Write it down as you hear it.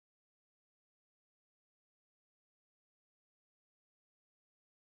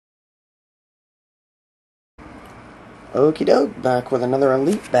Okie doke, back with another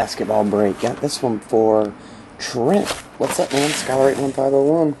Elite basketball break. Got this one for Trent. What's up, man? Scholar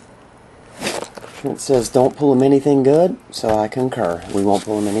 81501. Trent says, don't pull him anything good, so I concur. We won't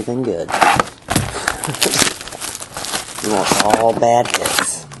pull him anything good. We want all bad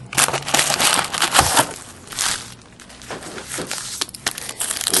hits.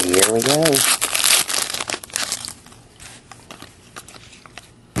 Here we go.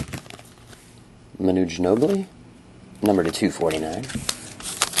 Manu Ginobili, number to 249.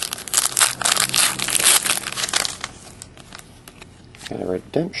 Got a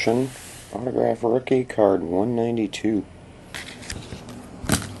redemption autograph rookie card 192.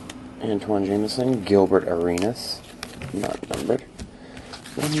 Antoine Jameson, Gilbert Arenas, not numbered.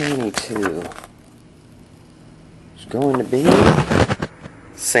 192. It's going to be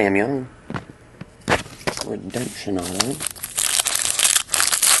Sam Young. Redemption on it.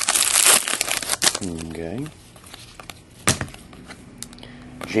 Okay.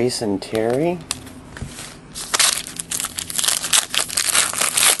 Jason Terry.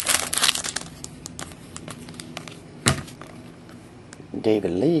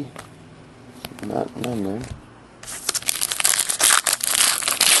 David Lee. Not numbered.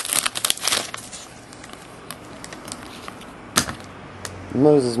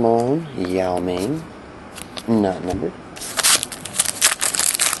 Moses Malone. Yao Ming. Not numbered.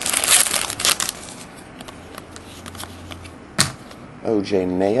 O.J.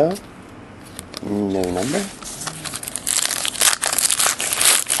 Mayo, no number.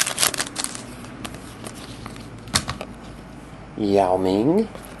 Yao Ming,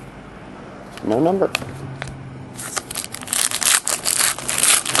 no number.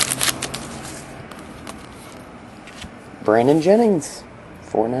 Brandon Jennings,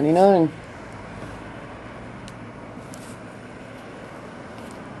 $4.99.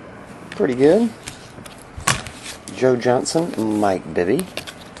 Pretty good. Joe Johnson, Mike Bibby,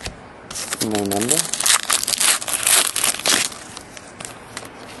 no number.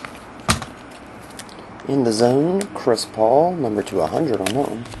 In the Zone, Chris Paul, number to 100 on that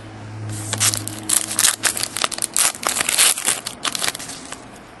one.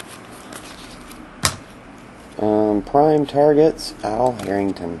 Prime Targets, Al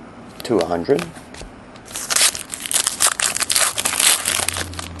Harrington, to 100.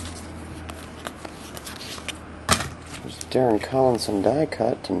 Darren Collinson die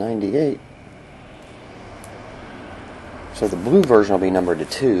cut to 98. So the blue version will be numbered to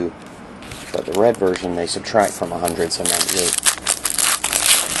 2, but the red version they subtract from 100, so 98.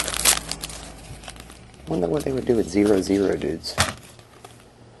 Wonder what they would do with 0-0 dudes.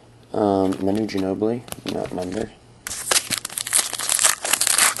 Manu Ginobili, not numbered.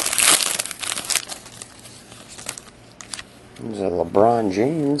 There's a LeBron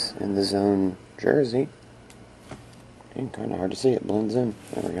James in the Zone jersey. Kind of hard to see, it blends in.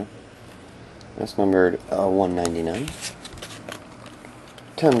 There we go. That's numbered 199.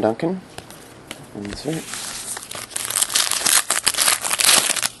 Tim Duncan. That's it.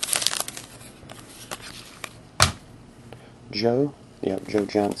 Joe. Yep, Joe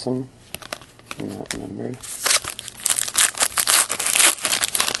Johnson. Not numbered.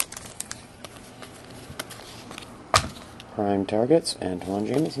 Prime Targets. Antoine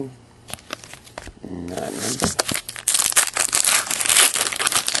Jameson. Not numbered.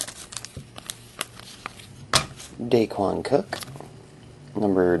 Daquan Cook,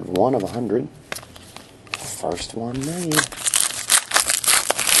 numbered 1 of 100. First one made.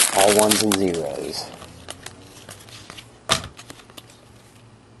 All ones and zeros.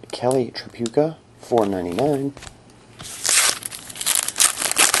 Kelly Tripucka, $4.99.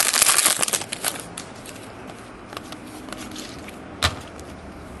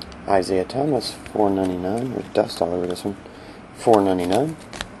 Isaiah Thomas, $4.99. There's dust all over this one. $4.99.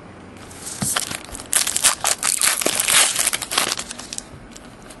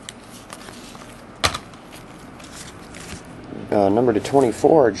 Number to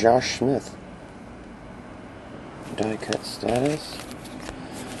 24, Josh Smith. Die cut status.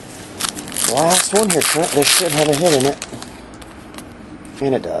 Last one here, Trent. This should have a hit in it.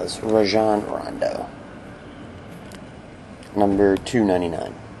 And it does. Rajon Rondo. Number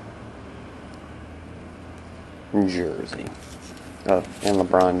 299. Jersey. Oh, and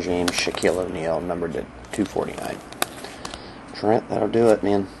LeBron James, Shaquille O'Neal, numbered to 249. Trent, that'll do it,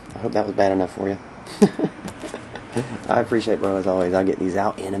 man. I hope that was bad enough for you. I appreciate it, bro, as always. I'll get these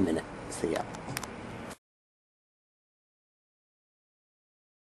out in a minute. See ya.